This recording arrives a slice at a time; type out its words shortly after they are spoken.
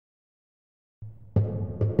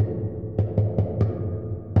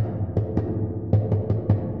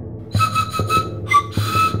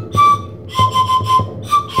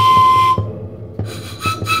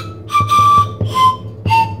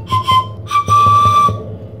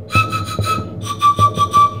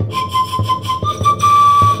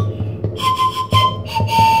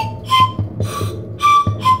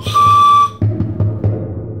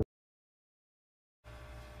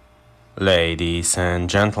Ladies and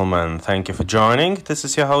gentlemen, thank you for joining. This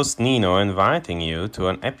is your host Nino inviting you to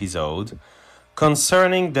an episode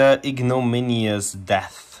concerning the ignominious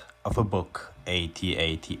death of a book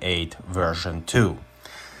 8088 version 2.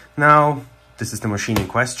 Now, this is the machine in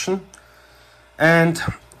question, and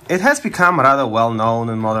it has become rather well known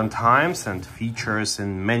in modern times and features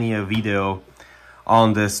in many a video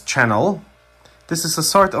on this channel. This is a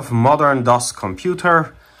sort of modern DOS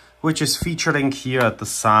computer, which is featuring here at the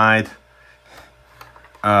side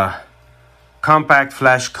a compact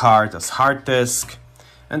flash card as hard disk,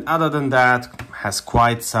 and other than that has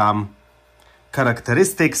quite some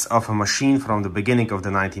characteristics of a machine from the beginning of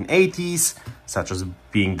the 1980s, such as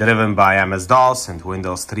being driven by MS-DOS and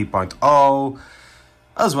Windows 3.0,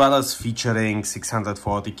 as well as featuring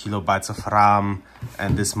 640 kilobytes of RAM,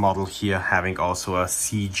 and this model here having also a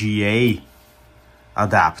CGA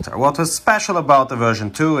adapter. What was special about the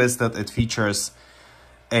version 2 is that it features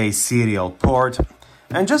a serial port,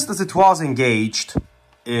 and just as it was engaged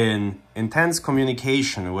in intense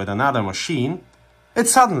communication with another machine, it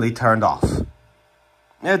suddenly turned off.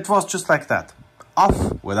 It was just like that,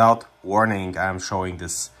 off without warning. I'm showing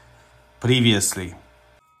this previously.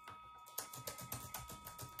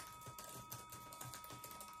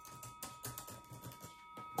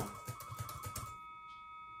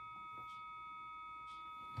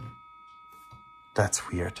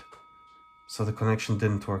 That's weird. So the connection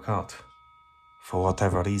didn't work out. For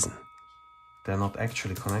whatever reason. They're not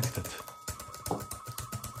actually connected.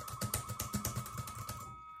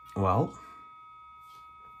 Well,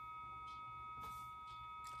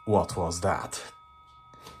 what was that?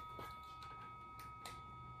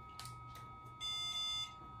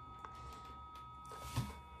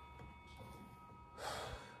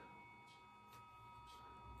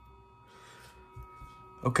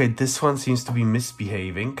 Okay, this one seems to be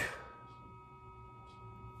misbehaving.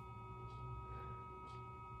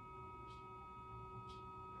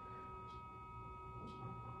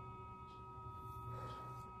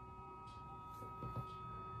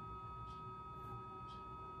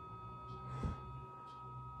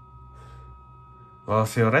 Well,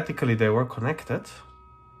 theoretically they were connected.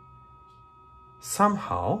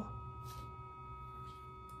 Somehow.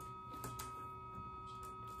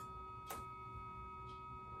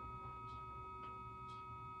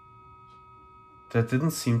 That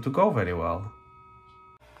didn't seem to go very well.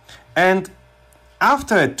 And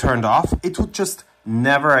after it turned off, it would just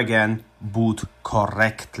never again boot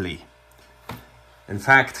correctly. In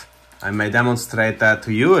fact, I may demonstrate that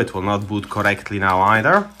to you. It will not boot correctly now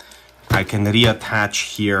either. I can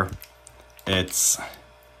reattach here its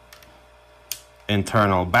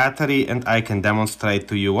internal battery, and I can demonstrate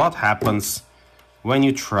to you what happens when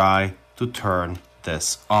you try to turn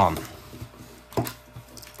this on.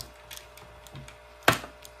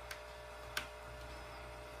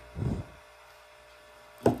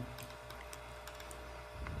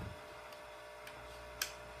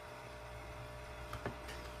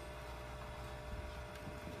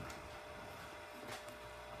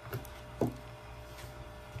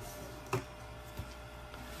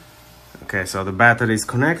 Okay, so the battery is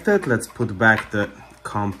connected. Let's put back the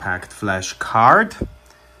compact flash card.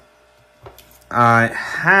 I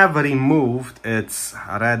have removed its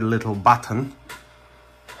red little button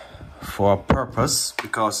for a purpose,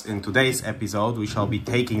 because in today's episode we shall be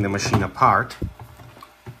taking the machine apart.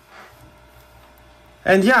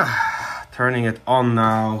 And yeah, turning it on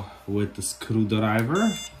now with the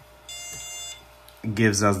screwdriver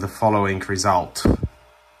gives us the following result.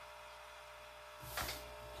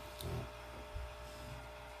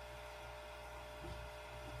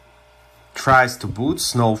 Tries to boot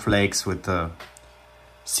snowflakes with the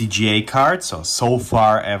CGA card, so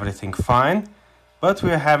far everything fine, but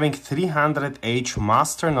we're having 300H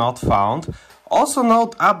master not found. Also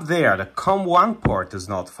note up there, the COM1 port is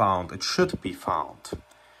not found. It should be found.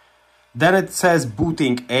 Then it says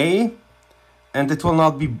booting A, and it will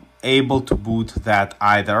not be able to boot that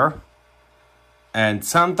either. And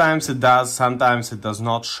sometimes it does, sometimes it does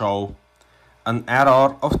not show an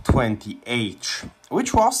error of 20H,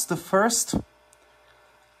 which was the first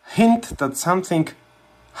hint that something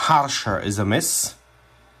harsher is amiss.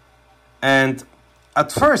 And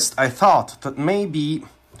at first I thought that maybe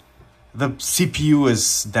the CPU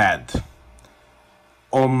is dead,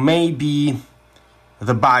 or maybe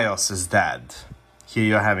the BIOS is dead. Here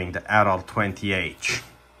you're having the error 20H.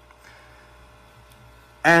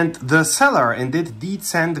 And the seller indeed did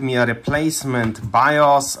send me a replacement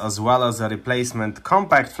BIOS as well as a replacement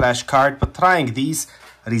compact flash card, but trying these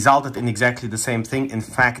resulted in exactly the same thing. In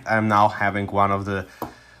fact, I'm now having one of the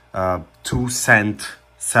 2-cent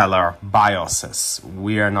seller BIOSes.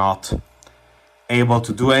 We are not able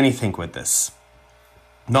to do anything with this.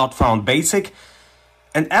 Not found basic.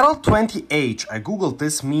 And error 20H, I googled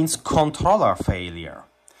this, means controller failure.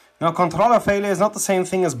 Now, controller failure is not the same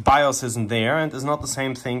thing as BIOS isn't there, and is not the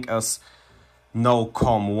same thing as no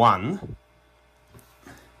COM1,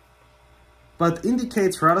 but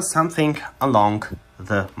indicates rather something along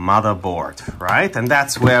the motherboard, right? And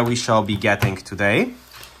that's where we shall be getting today.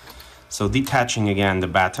 So detaching again the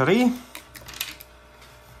battery.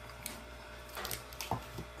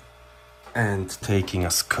 And taking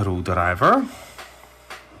a screwdriver.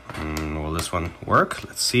 Will this one work?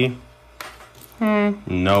 Let's see.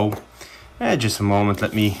 No. Just a moment,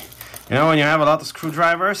 let me... You know, when you have a lot of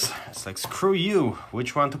screwdrivers, it's like, screw you,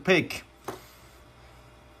 which one to pick?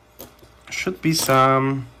 Should be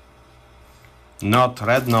some... Not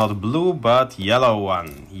red, not blue, but yellow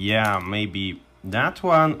one. Yeah, maybe that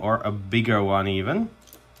one or a bigger one even.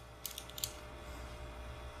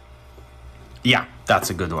 Yeah, that's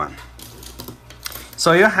a good one.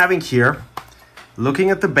 So you're having here, looking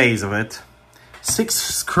at the base of it, 6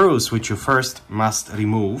 screws which you first must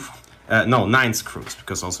remove. No, 9 screws,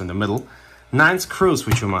 because also in the middle. 9 screws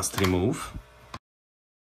which you must remove.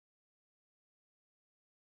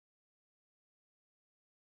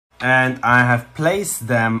 And I have placed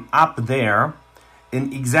them up there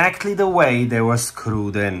in exactly the way they were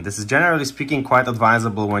screwed in. This is generally speaking quite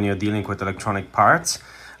advisable when you're dealing with electronic parts,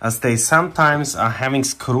 as they sometimes are having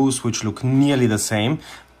screws which look nearly the same,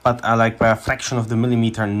 but are like by a fraction of the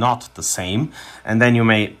millimeter not the same, and then you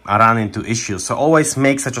may run into issues. So always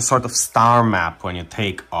make such a sort of star map when you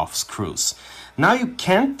take off screws. Now you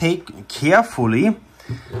can carefully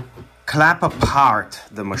clap apart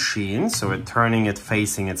the machine, so we're turning it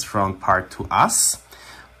facing its front part to us.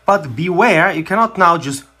 But beware, you cannot now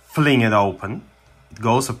just fling it open. It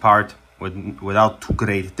goes apart without too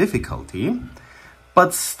great difficulty.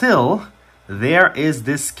 But still, there is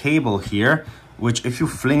this cable here, which if you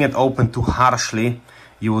fling it open too harshly,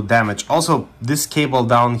 you would damage. Also, this cable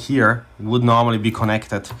down here would normally be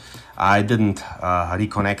connected. I didn't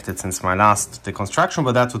reconnect it since my last deconstruction,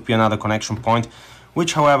 but that would be another connection point,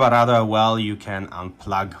 which, however, rather well you can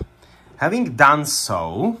unplug. Having done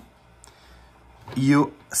so,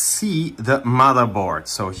 you see the motherboard.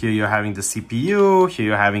 So here you're having the CPU, here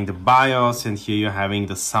you're having the BIOS, and here you're having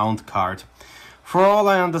the sound card. For all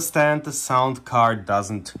I understand, the sound card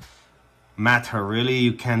doesn't matter really,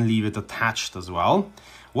 you can leave it attached as well.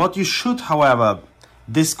 What you should, however,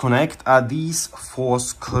 disconnect are these 4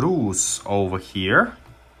 screws over here.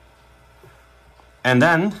 And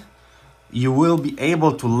then you will be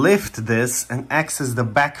able to lift this and access the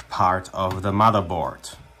back part of the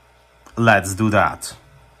motherboard. Let's do that.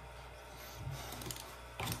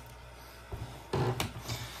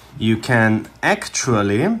 You can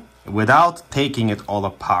actually, without taking it all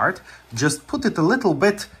apart, just put it a little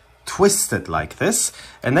bit twisted like this,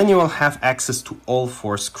 and then you will have access to all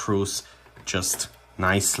 4 screws just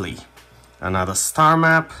nicely. Another star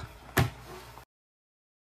map.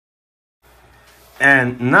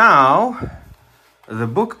 And now the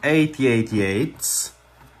book 8088's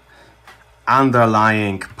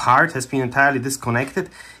underlying part has been entirely disconnected.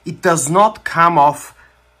 It does not come off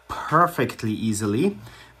perfectly easily,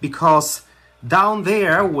 because down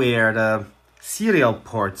there where the serial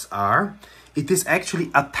ports are, it is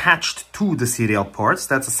actually attached to the serial ports.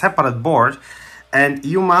 That's a separate board, and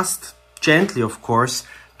you must gently, of course,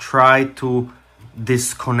 try to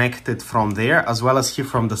disconnect it from there, as well as here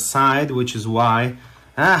from the side, which is why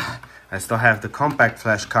I still have the compact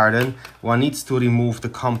flash card in. One needs to remove the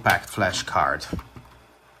compact flash card.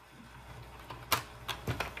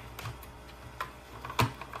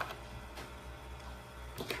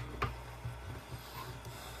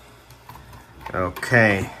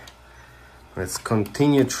 Okay, let's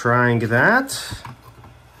continue trying that.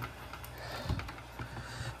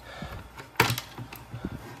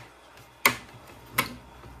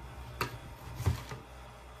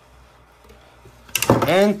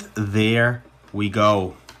 And there we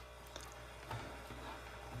go.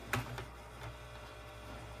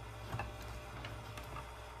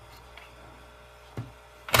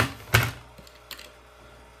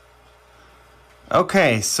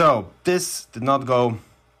 Okay, so this did not go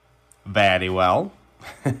very well.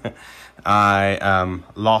 I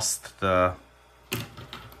lost the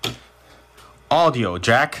audio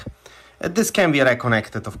jack. This can be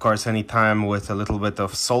reconnected, of course, anytime with a little bit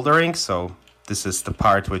of soldering. So this is the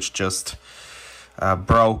part which just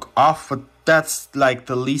broke off, but that's like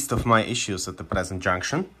the least of my issues at the present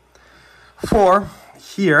junction. For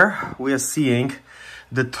here we are seeing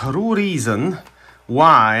the true reason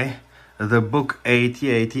why the book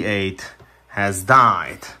 8088 has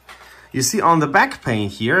died. You see on the back pane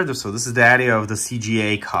here, so this is the area of the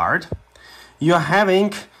CGA card, you're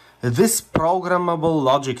having this programmable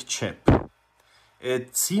logic chip.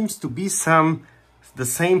 It seems to be the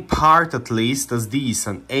same part at least as these,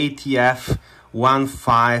 an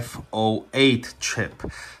ATF1508 chip.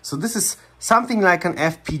 So this is something like an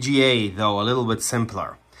FPGA, though a little bit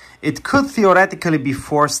simpler. It could theoretically be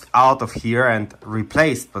forced out of here and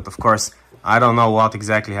replaced, but of course I don't know what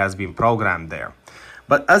exactly has been programmed there.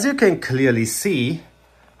 But as you can clearly see,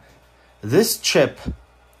 this chip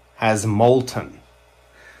has Molten.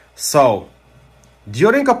 So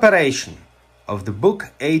during operation of the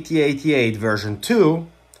book 8088 version 2,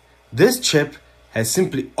 this chip has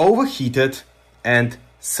simply overheated and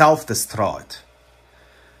self-destroyed.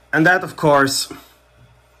 And that, of course,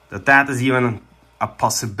 that is even a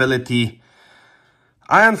possibility,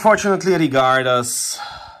 I unfortunately regard as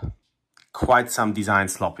quite some design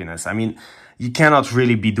sloppiness. I mean, you cannot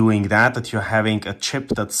really be doing that you're having a chip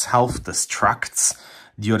that self-destructs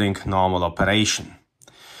during normal operation.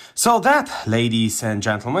 So that, ladies and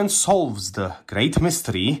gentlemen, solves the great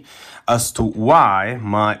mystery as to why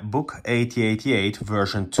my book 8088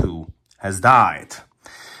 version 2 has died.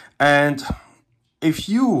 And if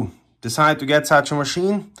you decide to get such a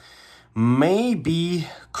machine, maybe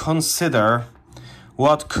consider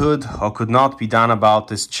what could or could not be done about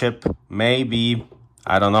this chip. Maybe,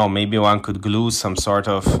 I don't know, maybe one could glue some sort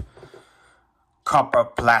of copper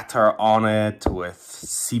platter on it with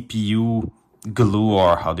CPU glue,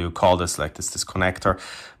 or how do you call this, like this connector.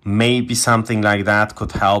 Maybe something like that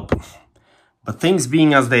could help. But things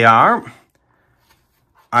being as they are,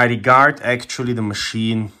 I regard actually the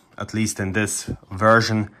machine, at least in this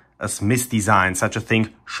version, as misdesigned. Such a thing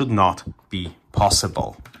should not be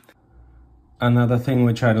possible. Another thing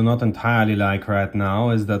which I do not entirely like right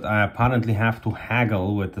now is that I apparently have to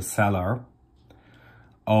haggle with the seller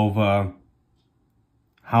over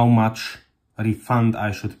how much refund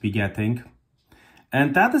I should be getting.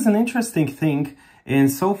 And that is an interesting thing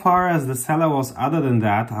insofar as the seller was, other than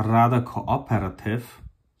that, rather cooperative.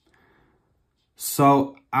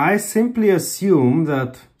 So I simply assume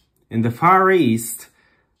that in the Far East,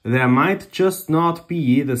 there might just not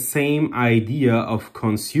be the same idea of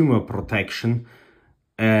consumer protection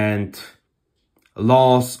and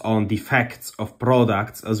laws on defects of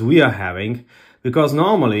products as we are having, because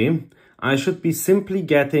normally I should be simply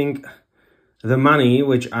getting the money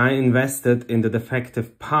which I invested in the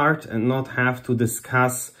defective part and not have to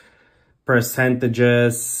discuss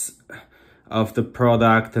percentages of the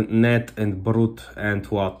product and net and brut and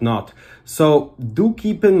whatnot. So do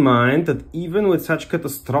keep in mind that even with such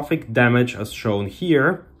catastrophic damage as shown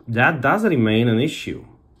here, that does remain an issue.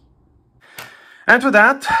 And with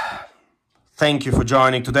that, thank you for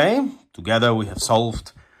joining today. Together we have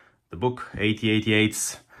solved the book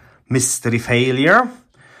 8088's mystery failure.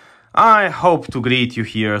 I hope to greet you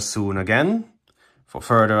here soon again for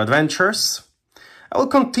further adventures. I will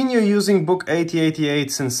continue using book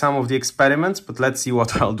 8088s in some of the experiments, but let's see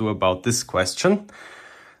what I'll do about this question.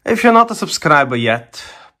 If you're not a subscriber yet,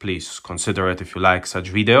 please consider it if you like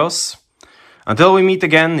such videos. Until we meet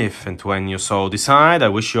again, if and when you so decide, I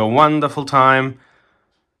wish you a wonderful time.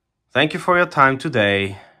 Thank you for your time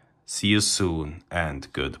today. See you soon and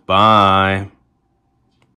goodbye.